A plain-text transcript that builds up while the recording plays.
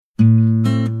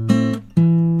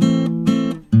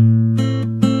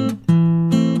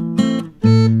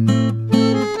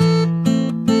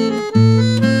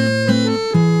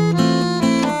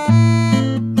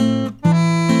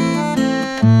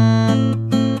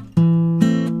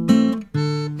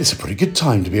It's a pretty good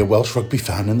time to be a Welsh rugby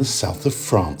fan in the south of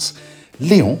France.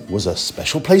 Lyon was a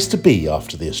special place to be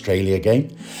after the Australia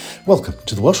game. Welcome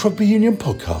to the Welsh Rugby Union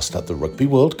Podcast at the Rugby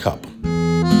World Cup.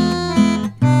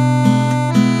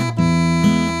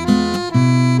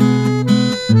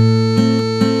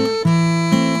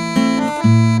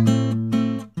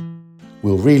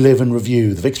 We'll relive and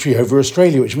review the victory over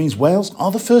Australia, which means Wales are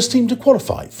the first team to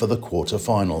qualify for the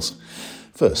quarter-finals.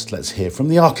 First, let's hear from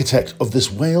the architect of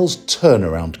this Wales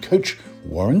turnaround, coach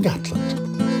Warren Gatland.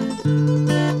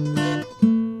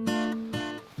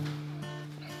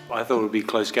 I thought it would be a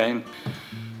close game.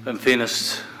 In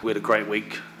fairness, we had a great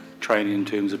week training in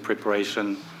terms of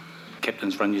preparation.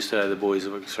 Captain's run yesterday, the boys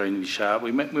were extremely sharp.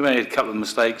 We made a couple of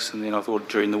mistakes, and then I thought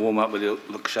during the warm-up we'd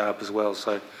look sharp as well.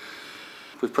 So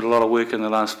we've put a lot of work in the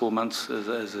last 4 months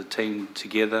as a team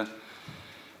together,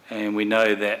 and we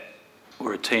know that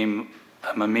we're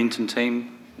a momentum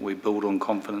team. We build on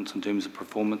confidence in terms of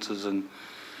performances, and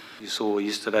you saw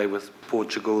yesterday with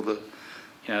Portugal that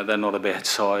they're not a bad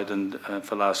side, and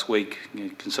for last week,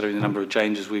 considering the number of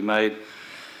changes we made,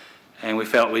 and we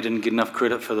felt we didn't get enough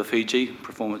credit for the Fiji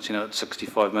performance. At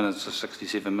 65 minutes or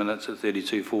 67 minutes at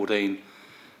 32-14,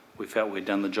 we felt we'd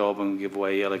done the job and give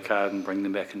away a yellow card and bring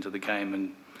them back into the game,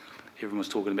 and everyone was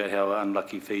talking about how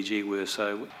unlucky Fiji were.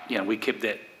 So we kept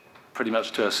that pretty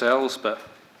much to ourselves, but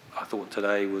I thought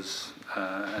today was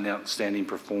an outstanding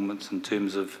performance in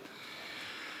terms of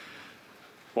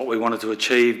what we wanted to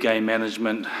achieve, game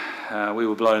management. We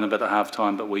were blown a bit at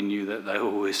half-time, but we knew that they were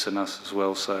worse than us as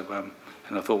well. So,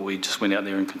 and I thought we just went out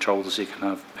there and controlled the second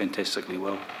half fantastically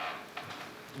well.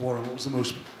 Warren, what was the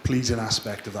most pleasing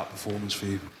aspect of that performance for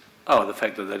you? Oh, the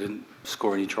fact that they didn't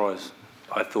score any tries.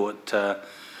 I thought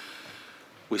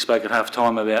we spoke at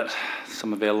half-time about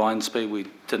some of our line speed. We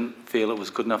didn't feel it was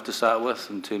good enough to start with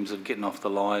in terms of getting off the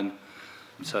line.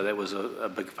 So that was a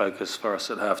big focus for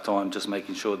us at half-time, just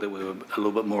making sure that we were a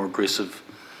little bit more aggressive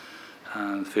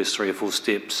the first 3 or 4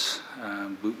 steps.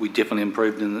 We definitely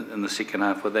improved in the second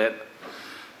half with that.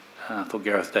 I thought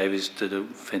Gareth Davies did a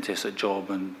fantastic job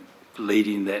in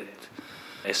leading that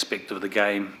aspect of the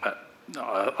game. But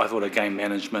I thought our game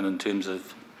management in terms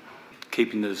of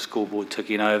keeping the scoreboard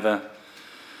ticking over,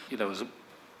 it was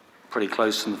pretty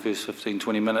close in the first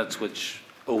 15-20 minutes, which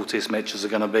all test matches are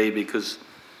going to be, because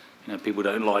people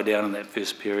don't lie down in that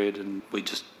first period, and we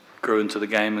just grew into the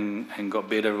game and got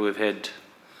better. We've had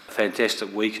a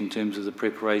fantastic week in terms of the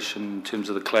preparation, in terms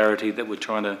of the clarity that we're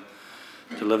trying to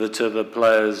deliver to the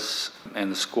players and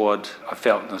the squad. I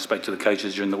felt, and I spoke to the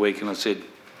coaches during the week, and I said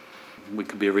we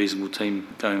could be a reasonable team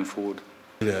going forward.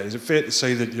 Yeah, is it fair to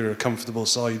say that you're a comfortable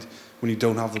side when you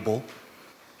don't have the ball?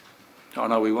 I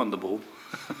know we want the ball,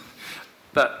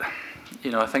 but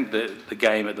I think that the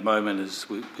game at the moment, as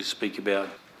we speak about,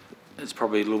 it's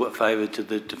probably a little bit favoured to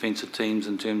the defensive teams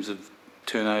in terms of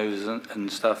turnovers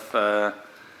and stuff.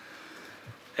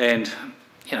 And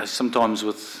sometimes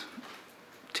with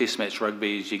Test match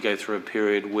rugby, you go through a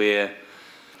period where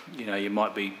you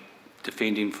might be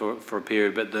defending for a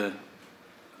period, but the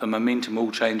momentum will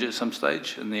change at some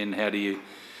stage, and then how do you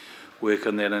work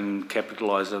on that and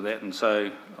capitalise on that? And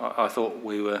so I thought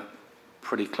we were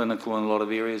pretty clinical in a lot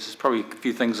of areas. There's probably a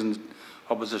few things in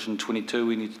opposition 22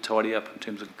 we need to tidy up in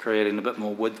terms of creating a bit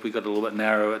more width. We got a little bit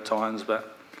narrow at times,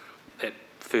 but that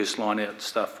first line out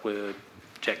stuff where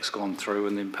Jack's gone through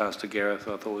and then passed to Gareth,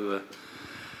 I thought we were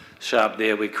sharp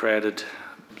there. We created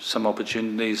some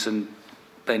opportunities, and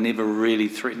they never really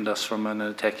threatened us from an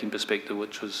attacking perspective,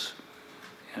 which was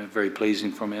very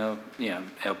pleasing from our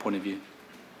point of view.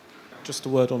 Just a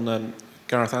word on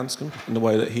Gareth Anscombe and the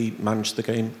way that he managed the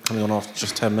game, coming on after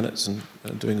just 10 minutes and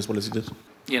doing as well as he did.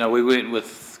 We went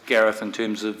with Gareth in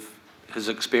terms of his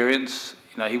experience.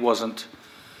 He wasn't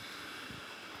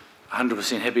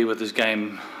 100% happy with his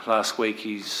game last week.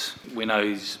 We know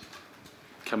he's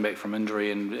come back from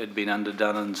injury and had been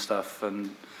underdone and stuff,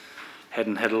 and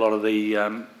hadn't had a lot of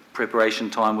the preparation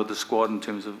time with the squad in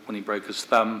terms of when he broke his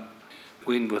thumb.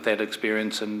 Went with that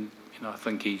experience, and I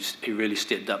think he really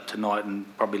stepped up tonight, and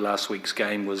probably last week's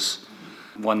game was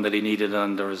one that he needed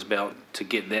under his belt to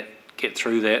get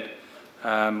through that.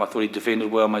 I thought he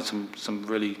defended well, made some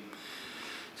really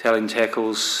telling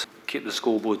tackles, kept the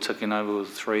scoreboard ticking over with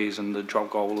threes and the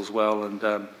drop goal as well, and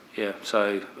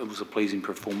so it was a pleasing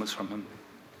performance from him.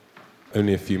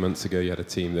 Only a few months ago you had a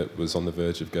team that was on the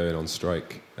verge of going on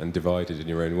strike and divided, in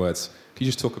your own words. Can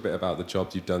you just talk a bit about the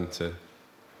job you've done to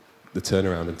the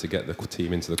turnaround and to get the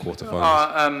team into the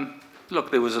quarterfinals? Look,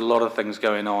 there was a lot of things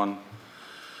going on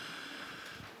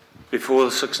before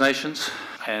the Six Nations,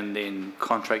 and then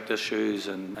contract issues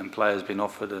and players being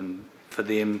offered, and for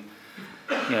them,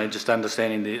 just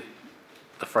understanding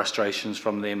the frustrations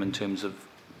from them in terms of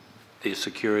their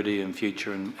security and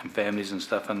future and families and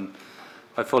stuff, and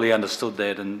I fully understood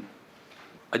that, and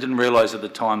I didn't realise at the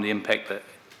time the impact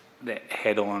that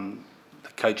had on the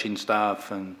coaching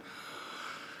staff and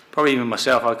probably even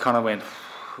myself. I kind of went,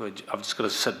 I've just got to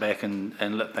sit back and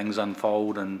let things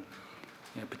unfold and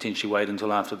potentially wait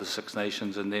until after the Six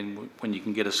Nations, and then when you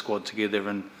can get a squad together,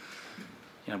 and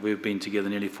we've been together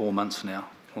nearly 4 months now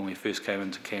when we first came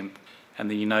into camp, and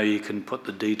then you can put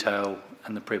the detail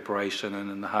and the preparation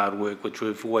and the hard work, which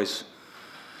we've always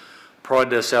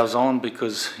prided ourselves on,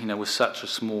 because we're such a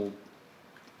small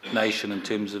nation in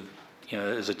terms of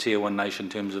as a tier 1 nation in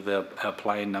terms of our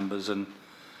playing numbers, and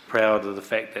proud of the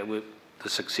fact that the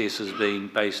success has been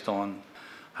based on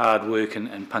hard work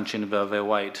and punching above our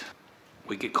weight.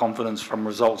 We get confidence from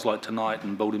results like tonight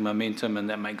and building momentum, and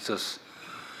that makes us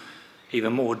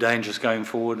even more dangerous going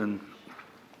forward. And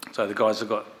so the guys have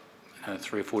got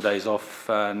 3 or 4 days off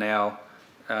now,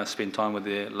 spend time with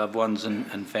their loved ones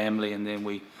and family, and then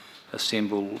we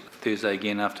assemble Thursday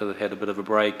again after they've had a bit of a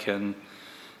break, and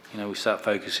we start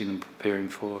focusing and preparing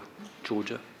for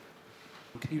Georgia.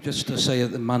 Can you just say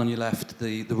the man on your left,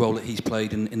 the role that he's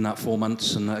played in that 4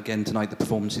 months, and again tonight the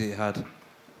performance that he had?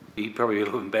 He'd probably be a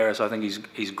little embarrassed. I think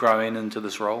he's growing into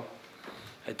this role.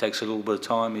 It takes a little bit of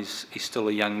time. He's still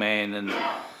a young man, and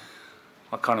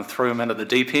I kind of threw him in at the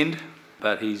deep end,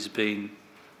 but he's been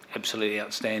absolutely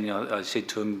outstanding. I said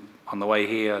to him on the way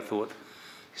here, I thought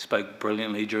he spoke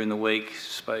brilliantly during the week,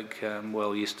 spoke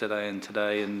well yesterday and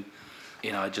today, and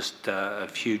just a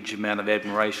huge amount of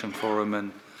admiration for him.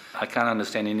 And I can't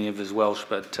understand any of his Welsh,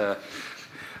 but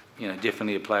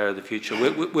definitely a player of the future.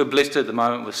 We're blessed at the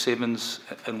moment with sevens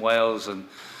in Wales, and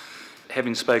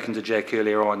having spoken to Jack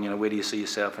earlier on, where do you see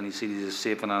yourself? And he said he's a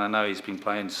 7, and I know he's been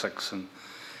playing 6 and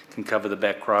can cover the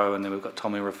back row. And then we've got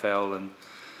Tommy Raffel and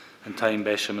Tane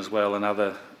Basham as well, and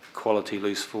other quality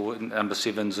loose forward number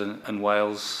 7s in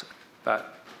Wales.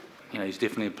 But he's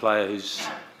definitely a player who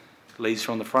leads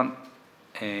from the front,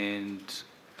 and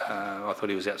I thought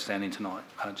he was outstanding tonight.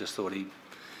 I just thought he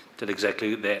did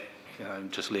exactly that.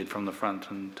 Just led from the front,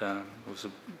 and it was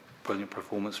a brilliant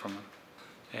performance from him.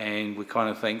 And we kind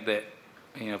of think that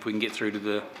if we can get through to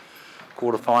the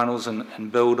quarterfinals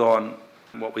and build on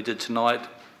what we did tonight,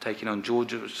 taking on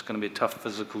Georgia, which is going to be a tough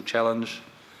physical challenge.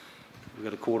 We've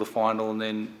got a quarterfinal, and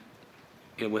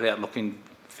then without looking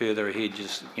further ahead,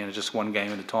 just one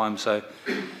game at a time. So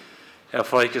our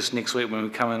focus next week when we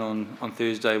come in on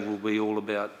Thursday will be all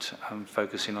about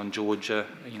focusing on Georgia,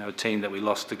 a team that we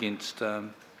lost against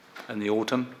in the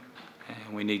autumn,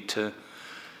 and we need to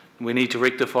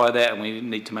rectify that, and we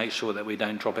need to make sure that we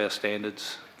don't drop our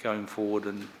standards going forward.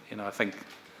 And I think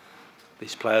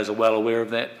these players are well aware of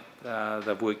that.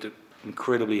 They've worked it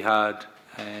incredibly hard,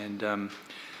 and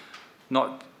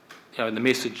the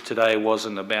message today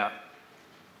wasn't about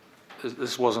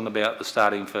the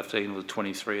starting 15 or the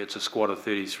 23. It's a squad of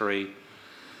 33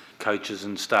 coaches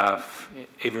and staff.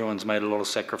 Everyone's made a lot of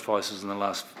sacrifices in the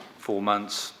last 4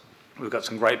 months. We've got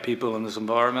some great people in this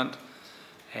environment,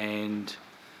 and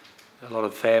a lot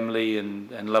of family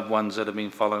and loved ones that have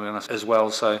been following us as well.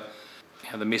 So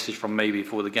the message from me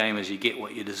before the game is you get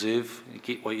what you deserve. You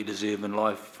get what you deserve in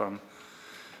life from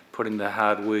putting the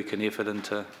hard work and effort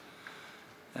into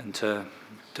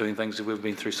doing things. That we've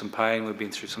been through some pain, we've been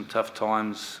through some tough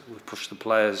times. We've pushed the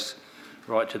players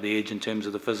right to the edge in terms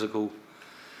of the physical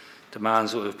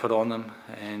demands that we've put on them,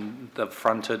 and they've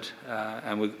fronted.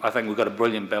 I think we've got a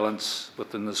brilliant balance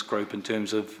within this group in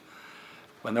terms of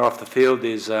when they're off the field,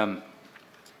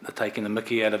 they're taking the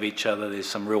mickey out of each other. There's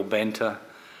some real banter,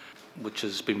 which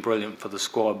has been brilliant for the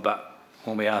squad. But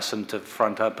when we ask them to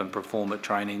front up and perform at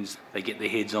trainings, they get their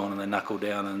heads on and they knuckle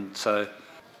down. And so,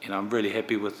 I'm really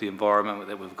happy with the environment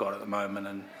that we've got at the moment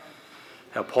and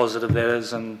how positive that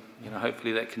is. And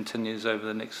hopefully that continues over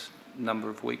the next number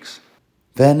of weeks.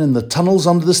 Then, in the tunnels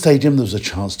under the stadium, there was a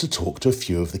chance to talk to a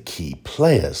few of the key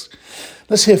players.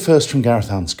 Let's hear first from Gareth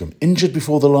Anscombe, injured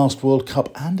before the last World Cup,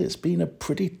 and it's been a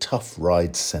pretty tough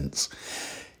ride since.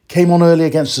 Came on early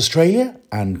against Australia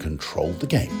and controlled the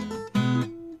game.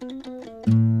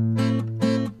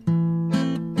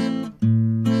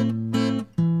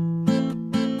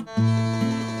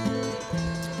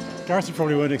 Gareth, you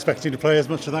probably weren't expecting to play as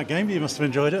much of that game, but you must have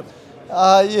enjoyed it.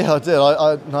 Yeah, I did.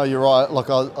 I know you're right. Look,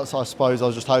 I suppose I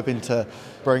was just hoping to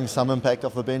bring some impact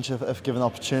off the bench if given the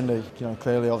opportunity.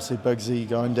 Clearly, obviously, Bigsy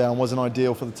going down wasn't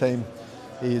ideal for the team.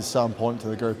 He is so important to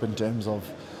the group in terms of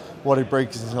what he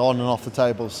brings on and off the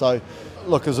table. So,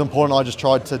 look, it was important. I just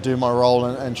tried to do my role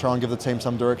and try and give the team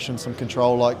some direction, some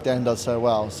control, like Dan does so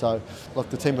well. So, look,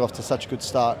 the team got off to such a good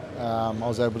start. I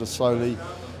was able to slowly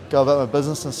go about my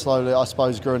business, and slowly, I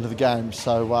suppose, grew into the game.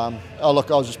 So, I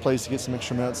was just pleased to get some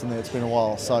extra minutes in there. It's been a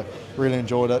while, so really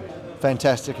enjoyed it.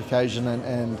 Fantastic occasion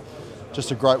and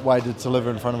just a great way to deliver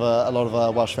in front of a lot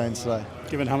of Welsh fans today.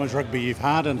 Given how much rugby you've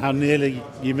had and how nearly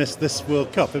you missed this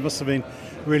World Cup, it must have been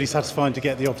really satisfying to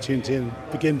get the opportunity and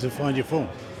begin to find your form.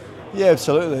 Yeah,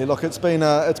 absolutely. Look, it's been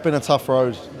a tough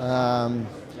road. I've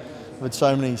had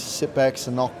so many setbacks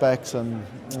and knockbacks, and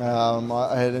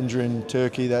I had injury in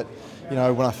Turkey that, when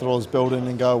I thought I was building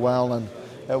and go well, and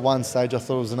at one stage I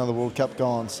thought it was another World Cup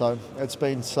gone. So it's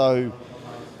been so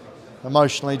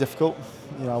emotionally difficult.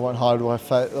 I won't hide away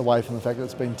from the fact that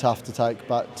it's been tough to take,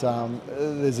 but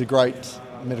there's a great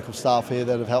medical staff here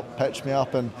that have helped patch me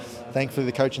up, and thankfully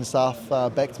the coaching staff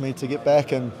backed me to get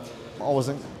back, and I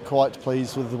wasn't quite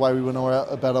pleased with the way we went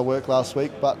about our work last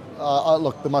week, but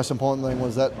look, the most important thing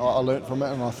was that I learnt from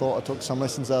it, and I thought I took some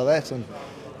lessons out of that, and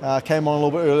came on a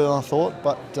little bit earlier than I thought,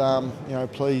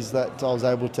 but pleased that I was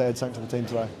able to add something to the team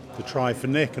today. The try for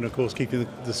Nick, and of course keeping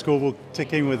the scoreboard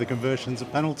ticking with the conversions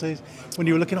and penalties. When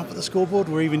you were looking up at the scoreboard,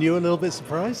 were even you a little bit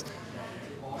surprised?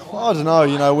 Well, I don't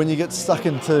know, when you get stuck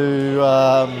into,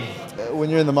 when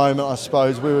you're in the moment, I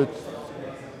suppose, we've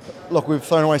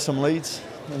thrown away some leads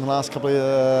in the last couple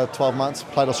of 12 months.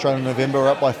 Played Australia in November, we're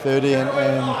up by 30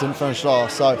 and didn't finish it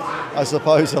off. So I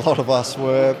suppose a lot of us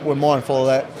were mindful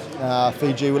of that.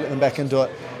 Fiji, we let them back into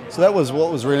it. So that was what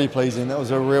was really pleasing. That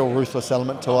was a real ruthless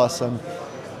element to us. And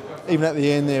even at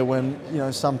the end there,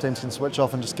 when some teams can switch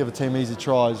off and just give a team easy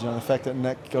tries, the fact that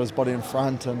Nick got his body in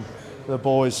front and the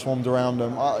boys swarmed around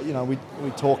him.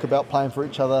 We talk about playing for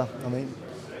each other. I mean,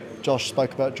 Josh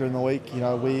spoke about during the week.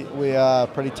 We are a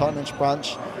pretty tight-knit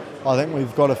bunch. I think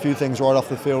we've got a few things right off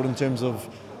the field in terms of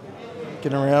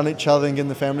getting around each other and getting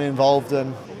the family involved,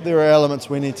 and there are elements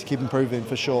we need to keep improving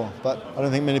for sure, but I don't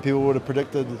think many people would have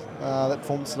predicted that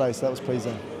performance today, so that was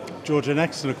pleasing. Georgia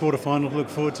next and a quarter-final to look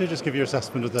forward to. Just give your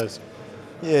assessment of those.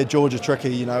 Yeah, Georgia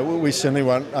tricky, we certainly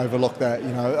won't overlook that.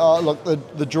 Look,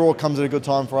 the draw comes at a good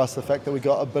time for us, the fact that we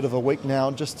got a bit of a week now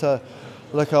just to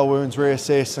lick our wounds,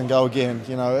 reassess and go again.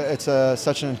 It's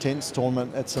such an intense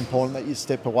tournament, it's important that you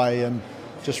step away and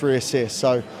just reassess.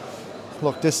 So,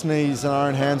 look, destiny's in our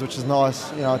own hands, which is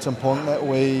nice. It's important that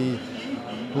we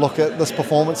look at this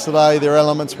performance today. There are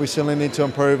elements we certainly need to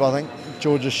improve. I think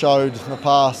Georgia showed in the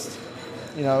past,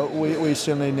 we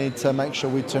certainly need to make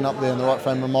sure we turn up there in the right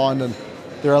frame of mind, and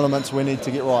there are elements we need to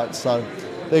get right. So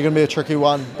they're going to be a tricky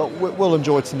one, but we'll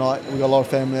enjoy tonight. We've got a lot of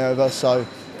family over, so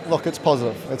look, it's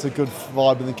positive. It's a good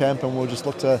vibe in the camp, and we'll just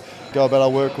look to go about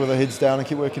our work with our heads down and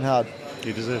keep working hard.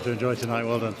 You deserve to enjoy tonight.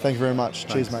 Well done. Thank you very much.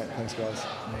 Thanks. Cheers, mate. Thanks, guys.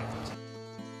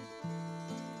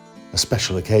 A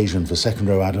special occasion for second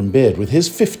row Adam Beard with his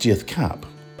 50th cap.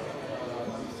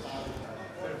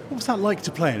 What was that like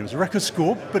to play in? It was a record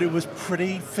score, but it was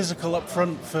pretty physical up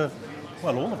front for,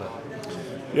 all of it.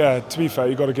 Yeah, to be fair,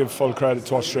 you've got to give full credit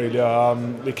to Australia.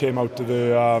 They came out of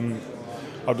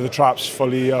the traps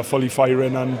fully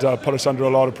firing and put us under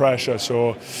a lot of pressure.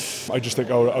 So I just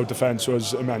think our defence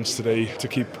was immense today to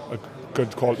keep a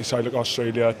good quality side like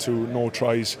Australia to no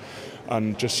tries,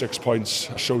 and just 6 points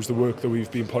shows the work that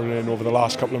we've been putting in over the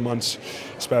last couple of months,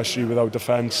 especially with our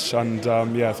defence. And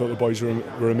I thought the boys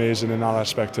were amazing in that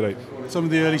aspect today. Some of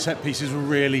the early set pieces were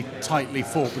really tightly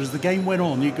fought, but as the game went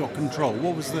on, you got control.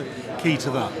 What was the key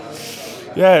to that?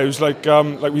 Yeah, it was like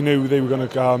we knew they were going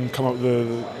to come out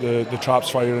the traps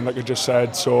firing, like I just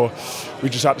said. So we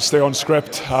just had to stay on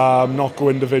script, not go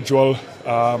individual,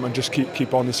 and just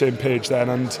keep on the same page then.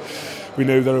 And we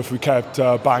knew that if we kept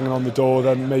banging on the door,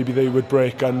 then maybe they would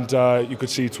break. And you could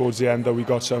see towards the end that we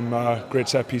got some great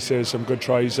set pieces, some good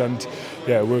tries, and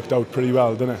it worked out pretty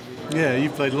well, didn't it? Yeah,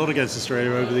 you've played a lot against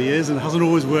Australia over the years, and it hasn't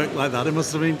always worked like that. It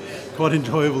must have been quite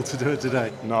enjoyable to do it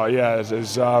today. No, yeah, it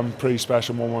was a pretty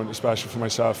special moment, especially for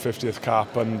myself, 50th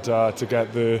cap, and to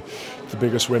get the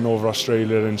biggest win over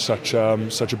Australia in such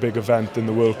a big event in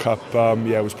the World Cup,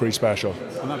 it was pretty special.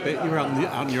 And that bit, you were out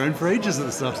on your own for ages at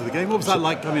the start of the game. What was that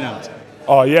like coming out?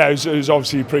 Oh yeah, it was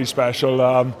obviously pretty special.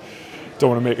 Don't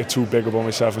want to make it too big about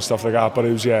myself and stuff like that, but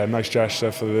it was a nice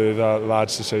gesture for the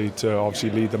lads to say to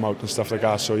obviously lead them out and stuff like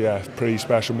that. So pretty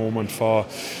special moment for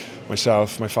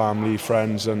myself, my family,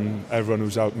 friends, and everyone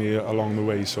who's helped me along the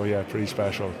way. So pretty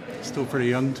special. Still pretty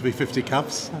young to be 50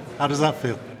 caps. How does that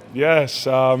feel? Yes,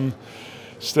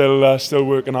 still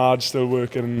working hard, still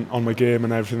working on my game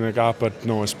and everything like that. But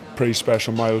no, it's a pretty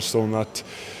special milestone that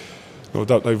no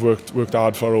doubt I've worked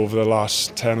hard for over the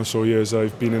last 10 or so years that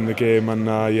I've been in the game, and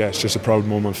it's just a proud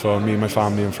moment for me and my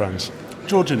family and friends.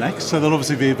 Georgia next, so there'll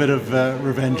obviously be a bit of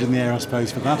revenge in the air, I suppose,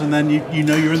 for that, and then you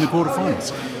know you're in the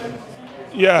quarterfinals.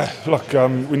 Yeah, look,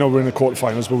 we know we're in the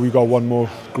quarterfinals, but we've got one more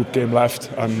group game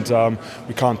left, and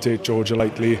we can't take Georgia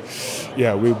lightly.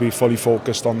 Yeah, we'll be fully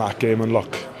focused on that game, and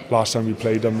look, last time we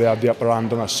played them, they had the upper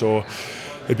hand on us, so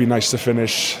it'd be nice to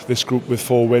finish this group with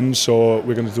 4 wins, so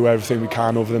we're going to do everything we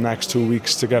can over the next 2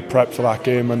 weeks to get prepped for that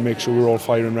game and make sure we're all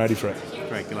firing ready for it.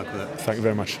 Great, good luck with it. Thank you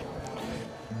very much.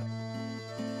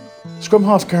 Scrum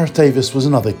half Gareth Davies was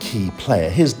another key player.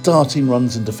 His darting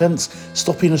runs in defence,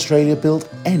 stopping Australia build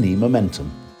any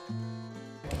momentum.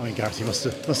 I mean, Gareth, you must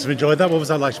have enjoyed that. What was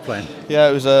that like to play in? Yeah,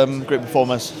 it was a great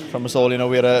performance from us all. You know,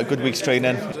 we had a good week's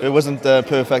training. It wasn't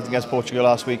perfect against Portugal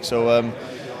last week, so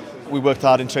we worked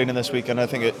hard in training this week, and I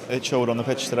think it showed on the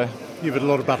pitch today. You've had a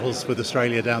lot of battles with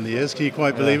Australia down the years. Can you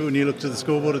quite believe it when you looked at the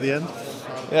scoreboard at the end?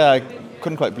 Yeah, I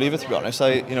couldn't quite believe it, to be honest.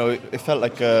 It felt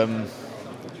like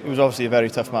it was obviously a very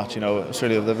tough match. You know,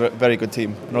 Australia, they're a very good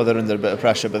team. I know they're under a bit of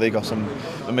pressure, but they got some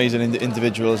amazing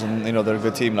individuals, and you know they're a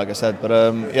good team, like I said. But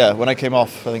yeah, when I came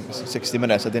off, I think 60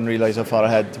 minutes, I didn't realise how far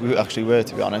ahead we actually were,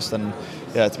 to be honest. And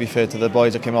yeah, to be fair to the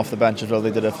boys that came off the bench as well,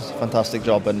 they did a fantastic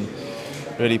job and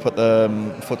really put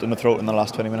the foot in the throat in the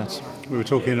last 20 minutes. We were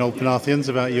talking in Old Penarthians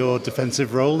about your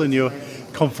defensive role and your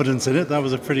confidence in it. That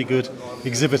was a pretty good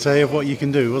exhibit A of what you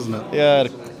can do, wasn't it? Yeah,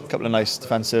 a couple of nice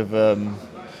defensive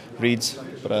reads,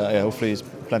 but yeah, hopefully there's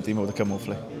plenty more to come,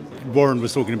 hopefully. Warren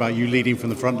was talking about you leading from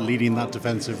the front, leading that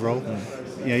defensive role.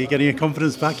 You know, you're getting your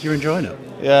confidence back, you're enjoying it.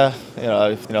 Yeah, you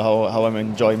know how I'm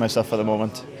enjoying myself at the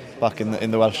moment, back in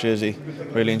the Welsh jersey,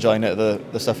 really enjoying it,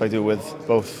 the stuff I do with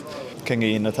both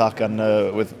Kingy in attack and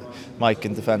with Mike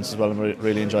in defence as well. I'm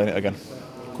really enjoying it again.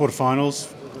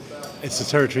 Quarterfinals, it's the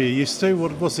territory you're used to.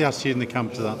 What's the attitude in the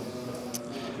camp to that?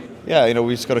 Yeah, you know,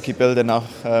 we've just got to keep building now.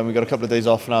 We've got a couple of days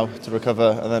off now to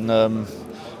recover, and then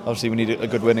obviously we need a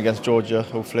good win against Georgia,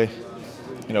 hopefully.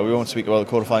 You know, we won't speak about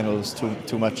the quarterfinals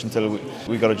too much until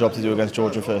we got a job to do against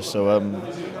Georgia first, so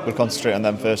we'll concentrate on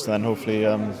them first, and then hopefully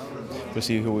we'll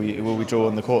see who we draw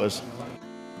in the quarters.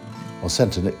 Well,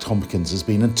 centre Nick Tompkins has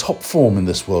been in top form in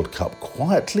this World Cup,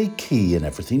 quietly key in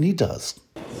everything he does.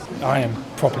 I am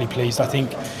properly pleased. I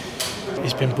think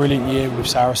it's been a brilliant year with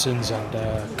Saracens,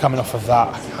 and coming off of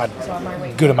that, had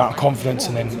a good amount of confidence,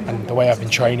 and the way I've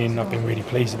been training, I've been really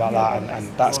pleased about that,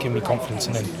 and that's given me confidence.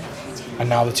 And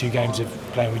now the 2 games of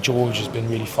playing with George has been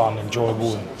really fun,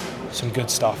 enjoyable, and some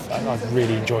good stuff. I've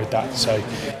really enjoyed that. So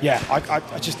yeah,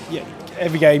 I just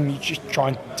every game you just try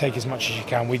and take as much as you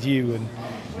can with you and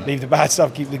leave the bad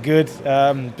stuff, keep the good.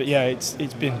 But yeah, it's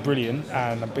been brilliant,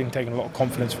 and I've been taking a lot of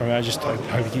confidence from it. I just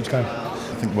hope it keeps going.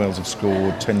 I think Wales have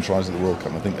scored 10 tries at the World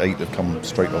Cup, and I think 8 have come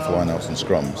straight off lineouts and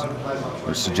scrums,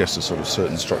 which suggests a sort of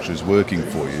certain structure is working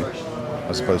for you,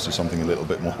 as opposed to something a little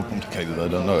bit more complicated. I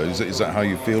don't know. Is that how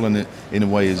you feel? And in a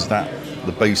way, is that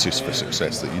the basis for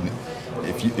success? That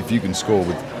if you can score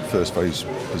with first phase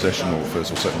possession or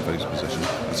first or second phase possession,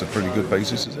 it's a pretty good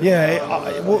basis, is it?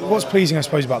 Yeah, what's pleasing, I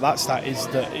suppose, about that stat is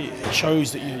that it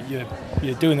shows that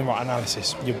you're doing the right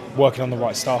analysis, you're working on the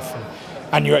right stuff,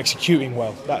 and you're executing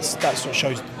well. That's what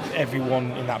shows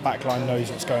everyone in that back line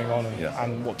knows what's going on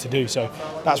and what to do. So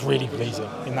that's really pleasing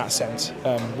in that sense.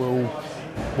 We're all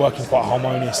working quite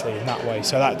harmoniously in that way.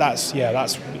 So that's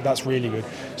really good.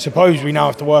 Suppose we now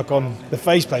have to work on the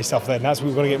face play stuff then.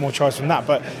 We've got to get more tries from that.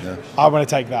 But I want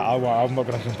to take that. I'm not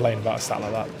going to complain about a stat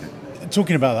like that.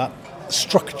 Talking about that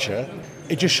structure,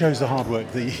 it just shows the hard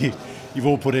work that you've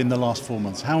all put in the last 4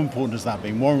 months. How important has that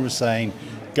been? Warren was saying,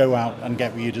 go out and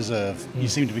get what you deserve. You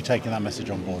seem to be taking that message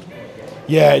on board.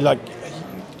 Yeah,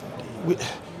 we're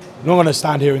not going to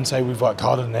stand here and say we've worked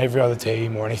harder than every other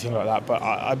team or anything like that, but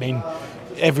I mean,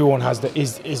 everyone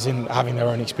is in having their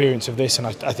own experience of this, and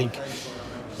I think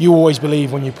you always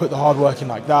believe when you put the hard work in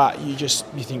like that, you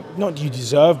think not you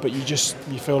deserve, but you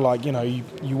feel like you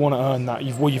want to earn that.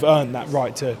 You've earned that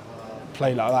right to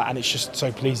play like that, and it's just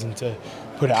so pleasing to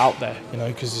put it out there,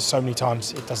 because there's so many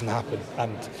times it doesn't happen,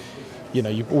 and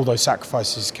all those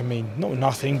sacrifices can mean not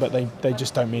nothing, but they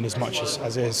just don't mean as much as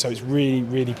it is. So it's really,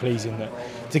 really pleasing that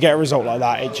to get a result like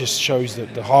that, it just shows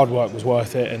that the hard work was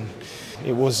worth it, and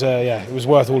it was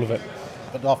worth all of it.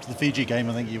 But after the Fiji game,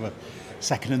 I think you were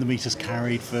second in the metres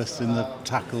carried, first in the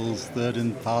tackles, third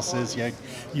in passes.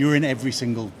 You were in every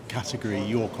single category,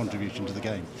 your contribution to the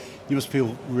game. You must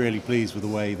feel really pleased with the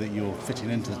way that you're fitting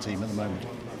into the team at the moment.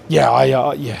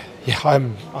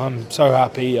 I'm so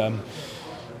happy.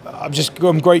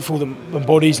 I'm grateful that my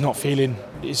body's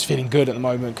is feeling good at the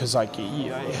moment, because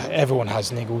everyone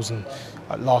has niggles, and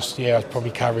last year I was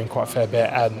probably carrying quite a fair bit,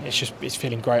 and it's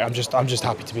feeling great. I'm just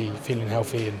happy to be feeling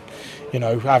healthy, and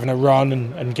having a run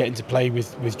and getting to play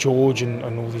with George and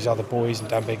all these other boys and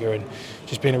Dan Bigger, and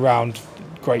just being around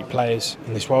great players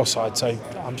in this Welsh side, so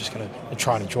I'm just going to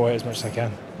try and enjoy it as much as I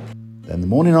can. Then the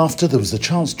morning after, there was the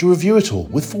chance to review it all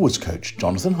with forwards coach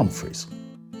Jonathan Humphreys.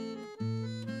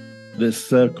 It's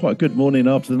quite a good morning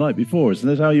after the night before, isn't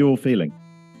it? How are you all feeling?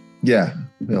 Yeah,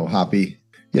 happy.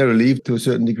 Yeah, relieved to a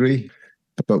certain degree.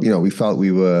 But, we felt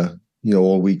we were,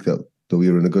 all week that we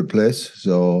were in a good place.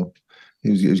 So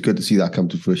it was good to see that come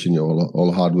to fruition, all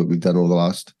the hard work we've done over the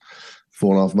last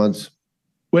 4.5 months.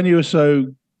 When you were so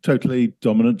totally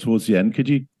dominant towards the end, could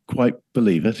you quite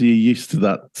believe it? Are you used to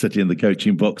that sitting in the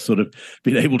coaching box, sort of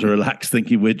being able to relax,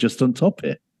 thinking we're just on top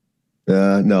here?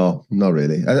 No, not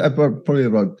really. I probably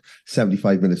about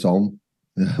 75 minutes on.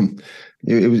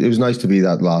 It was nice to be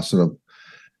that last sort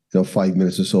of 5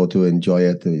 minutes or so to enjoy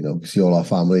it. See all our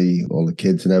family, all the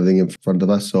kids and everything in front of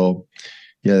us. So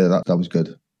yeah, that was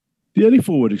good. The early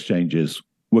forward exchanges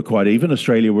were quite even.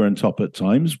 Australia were on top at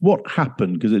times. What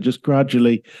happened? Because it just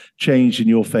gradually changed in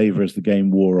your favour as the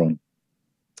game wore on.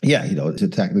 Yeah, it's a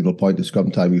technical point of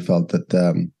scrum time. We felt that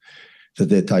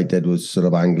their tight head was sort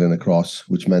of angling across,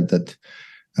 which meant that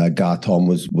Gareth Tom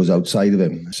was outside of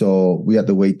him. So we had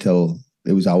to wait till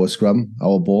it was our scrum,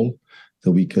 our ball,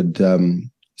 that we could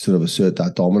sort of assert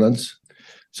that dominance.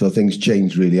 So things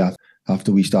changed really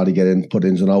after we started getting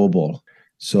put-ins on our ball.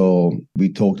 So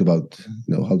we talked about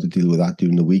how to deal with that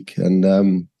during the week, and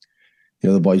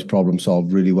the boys problem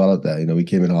solved really well out there. We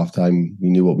came in half time, we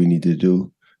knew what we needed to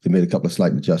do. They made a couple of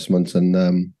slight adjustments, and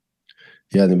and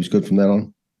it was good from there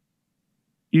on.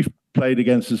 You've played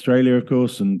against Australia, of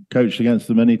course, and coached against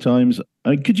them many times.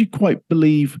 I mean, could you quite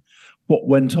believe what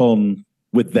went on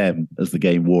with them as the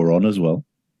game wore on as well?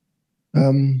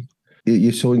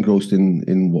 You're so engrossed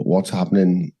in what's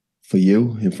happening for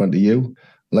you, in front of you.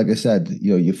 Like I said,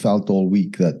 you felt all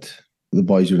week that the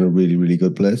boys were in a really, really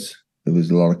good place. There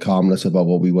was a lot of calmness about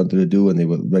what we wanted to do, and they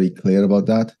were very clear about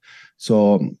that.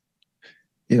 So,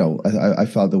 I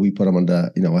felt that we put them under,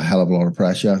 a hell of a lot of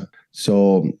pressure.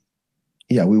 So,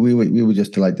 yeah, we were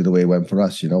just delighted the way it went for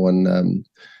us, and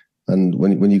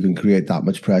when you can create that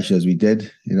much pressure as we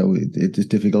did, it's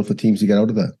difficult for teams to get out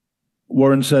of there.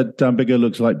 Warren said Dan Biggar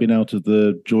looks like being out of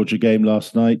the Georgia game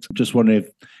last night. Just wondering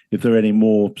if there are any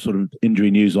more sort of injury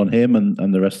news on him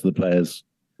and the rest of the players.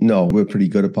 No, we're pretty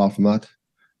good apart from that.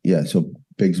 Yeah, so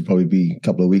Biggs will probably be a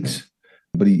couple of weeks,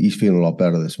 but he's feeling a lot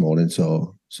better this morning.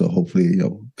 So hopefully, a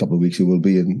couple of weeks he will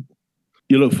be in.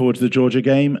 You look forward to the Georgia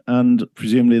game, and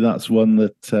presumably that's one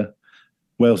that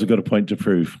Wales have got a point to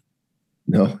prove.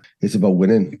 No, it's about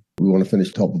winning. We want to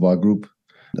finish top of our group.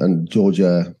 And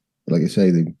Georgia, like I say,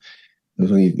 it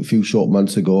was only a few short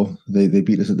months ago, they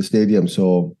beat us at the stadium.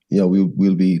 So,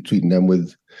 we'll be treating them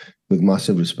with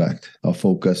massive respect. Our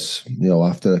focus,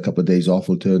 after a couple of days off,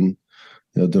 will turn,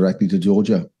 directly to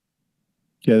Georgia.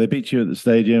 Yeah, they beat you at the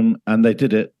stadium, and they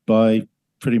did it by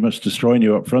pretty much destroying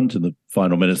you up front in the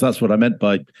final minutes. That's what I meant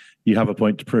by you have a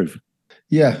point to prove.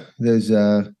 Yeah, there's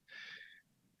it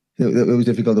was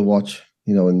difficult to watch,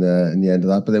 in the end of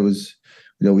that. But there was,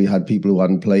 we had people who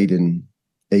hadn't played in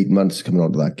 8 months coming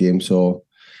onto that game. So,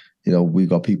 we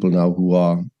got people now who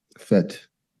are fit,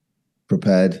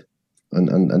 prepared,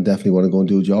 and definitely want to go and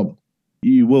do a job.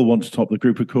 You will want to top the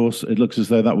group, of course. It looks as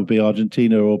though that would be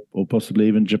Argentina or possibly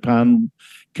even Japan.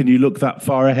 Can you look that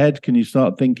far ahead? Can you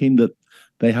start thinking that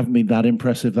they haven't been that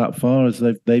impressive that far as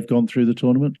they've gone through the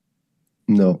tournament?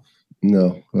 No. We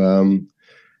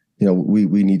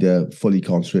need to fully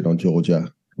concentrate on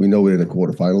Georgia. We know we're in the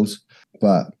quarterfinals,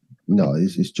 but no,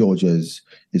 it's Georgia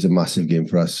is a massive game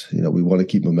for us. We want to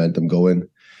keep momentum going.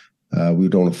 We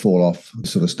don't want to fall off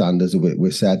sort of standards that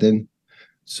we're setting.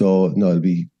 So no, it'll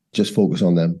be just focus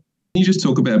on them. Can you just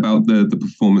talk a bit about the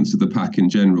performance of the pack in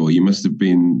general? You must have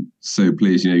been so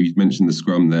pleased. You mentioned the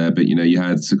scrum there, but you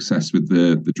had success with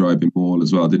the driving maul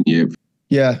as well, didn't you?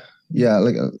 Yeah.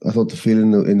 Like I thought the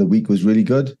feeling in the week was really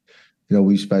good.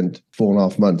 We spent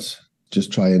 4.5 months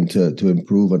just trying to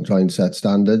improve and try and set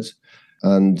standards.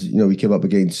 And, we came up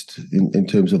against, in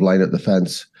terms of line-up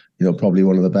defence, probably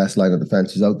one of the best line-up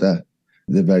defences out there.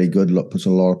 They're very good, puts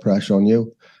a lot of pressure on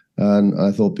you. And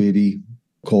I thought Beattie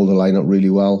called the line-up really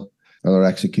well. And our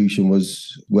execution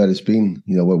was where it's been,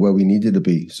 where we needed to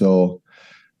be. So,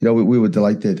 we were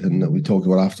delighted. And we talked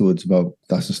about afterwards about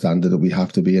that's the standard that we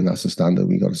have to be, and that's the standard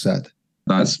we got to set.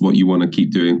 That's what you want to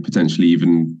keep doing, potentially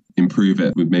even improve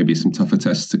it with maybe some tougher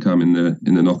tests to come in the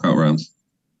knockout rounds.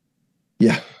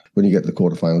 Yeah, when you get to the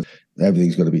quarterfinals,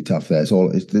 everything's going to be tough there.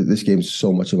 This game's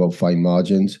so much about fine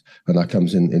margins, and that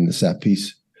comes in the set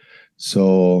piece.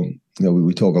 So,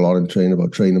 we talk a lot in training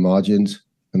about training margins,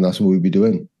 and that's what we'll be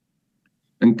doing.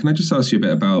 And can I just ask you a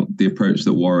bit about the approach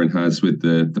that Warren has with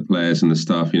the players and the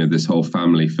staff, this whole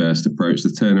family first approach? The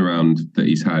turnaround that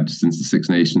he's had since the Six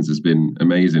Nations has been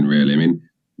amazing, really. I mean,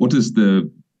 what does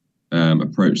the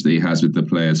approach that he has with the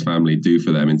players' family do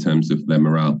for them in terms of their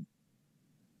morale?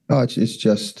 Oh, it's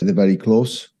just they're very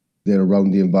close. They're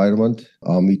around the environment.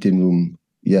 Our meeting room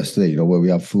yesterday, where we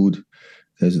have food,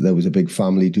 there was a big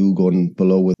family do going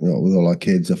below with all our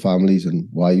kids, their families and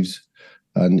wives.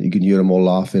 And you can hear them all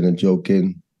laughing and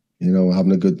joking,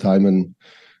 having a good time and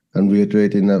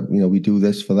reiterating that, we do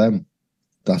this for them.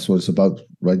 That's what it's about,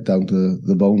 right down to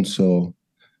the bone. So,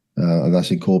 and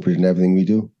that's incorporated in everything we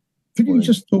do. Could you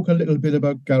just talk a little bit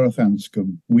about Gareth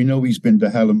Anscombe? We know he's been to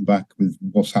hell and back with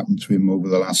what's happened to him over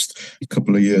the last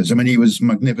couple of years. I mean, he was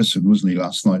magnificent, wasn't he,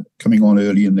 last night, coming on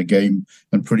early in the game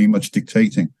and pretty much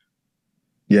dictating.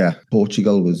 Yeah,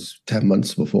 Portugal was 10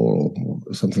 months before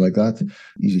or something like that.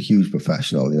 He's a huge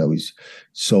professional, he's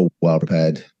so well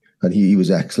prepared and he was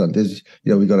excellent.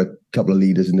 We got a couple of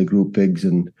leaders in the group, Biggs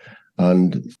and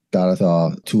Gareth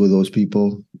are two of those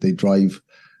people. They drive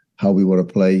how we want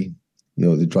to play,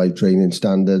 they drive training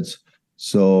standards.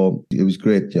 So it was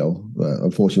great,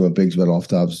 unfortunately when Biggs went off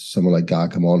to have someone like Gar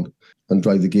come on and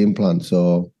drive the game plan.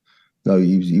 So no,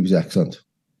 he was excellent.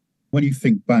 When you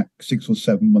think back 6 or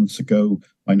 7 months ago,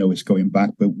 I know it's going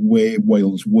back, but where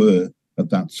Wales were at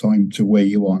that time to where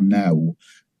you are now,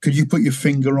 could you put your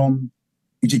finger on,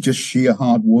 is it just sheer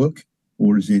hard work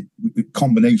or is it a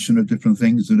combination of different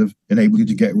things that have enabled you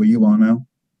to get where you are now?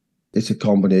 It's a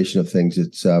combination of things.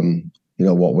 It's,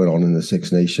 what went on in the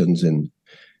Six Nations and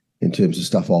in terms of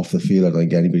stuff off the field. I don't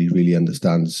think anybody really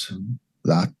understands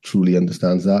that, truly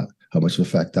understands that, how much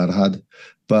effect that had.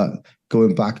 But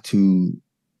going back to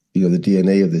the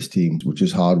DNA of this team, which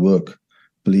is hard work.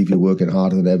 Believe you're working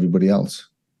harder than everybody else.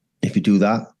 If you do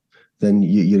that, then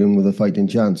you're in with a fighting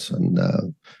chance. And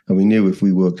we knew if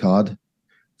we worked hard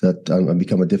that and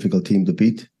become a difficult team to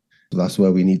beat, that's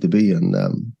where we need to be.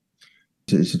 And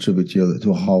it's a tribute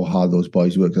to how hard those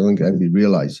boys worked. I don't think anybody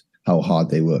realised how hard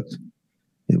they worked.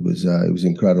 It was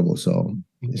incredible. So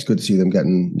it's good to see them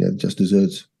getting just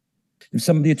desserts. If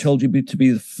somebody had told you to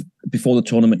be before the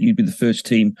tournament, you'd be the first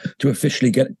team to officially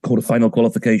get quarter-final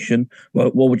qualification,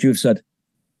 what would you have said?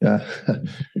 Yeah.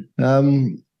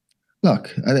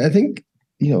 Look, I think,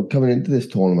 coming into this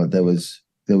tournament, there was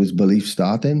belief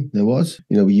starting. There was.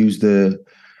 We used the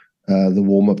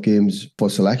warm-up games for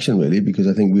selection, really, because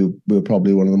I think we were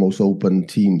probably one of the most open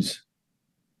teams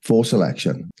for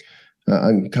selection.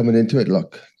 And coming into it,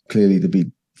 look, clearly to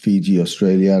beat Fiji,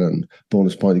 Australia, and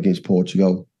bonus point against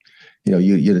Portugal,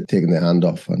 you're taking their hand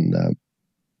off. And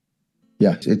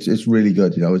it's really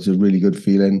good. It's a really good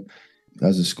feeling.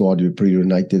 As a squad, you're pretty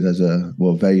united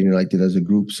very united as a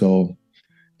group. So,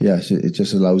 yes, it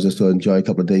just allows us to enjoy a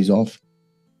couple of days off.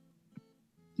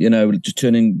 Just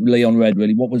turning Leon red,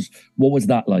 really. What was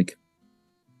that like?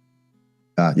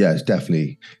 It's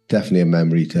definitely a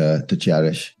memory to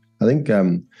cherish. I think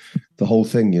the whole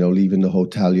thing, leaving the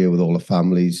hotel here with all the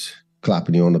families,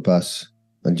 clapping you on the bus,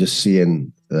 and just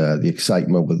seeing the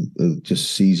excitement with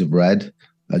just seas of red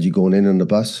as you're going in on the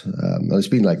bus. And it's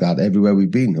been like that everywhere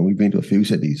we've been, and we've been to a few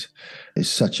cities. It's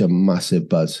such a massive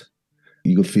buzz.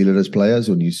 You can feel it as players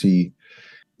when you see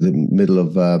the middle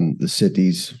of the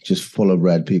cities just full of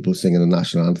red, people singing the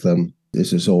national anthem.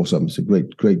 It's just awesome. It's a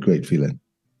great feeling.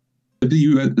 Have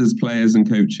you, as players and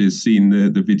coaches, seen the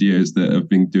videos that have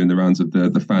been doing the rounds of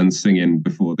the fans singing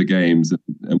before the games?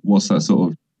 And what's that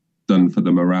sort of done for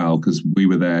the morale? Because we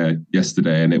were there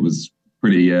yesterday and it was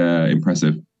pretty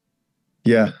impressive.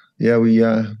 Yeah, we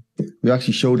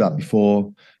actually showed that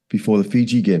before the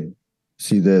Fiji game.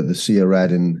 See the sea of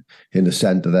red in the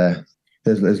centre there.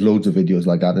 There's loads of videos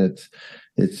like that. And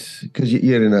it's because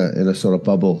you're in a sort of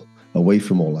bubble away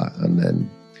from all that, and then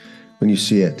when you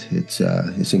see it,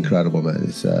 it's incredible, man.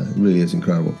 It really is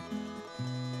incredible.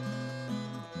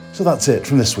 So that's it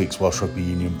from this week's Welsh Rugby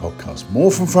Union podcast.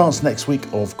 More from France next week,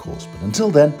 of course. But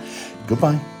until then,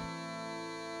 goodbye.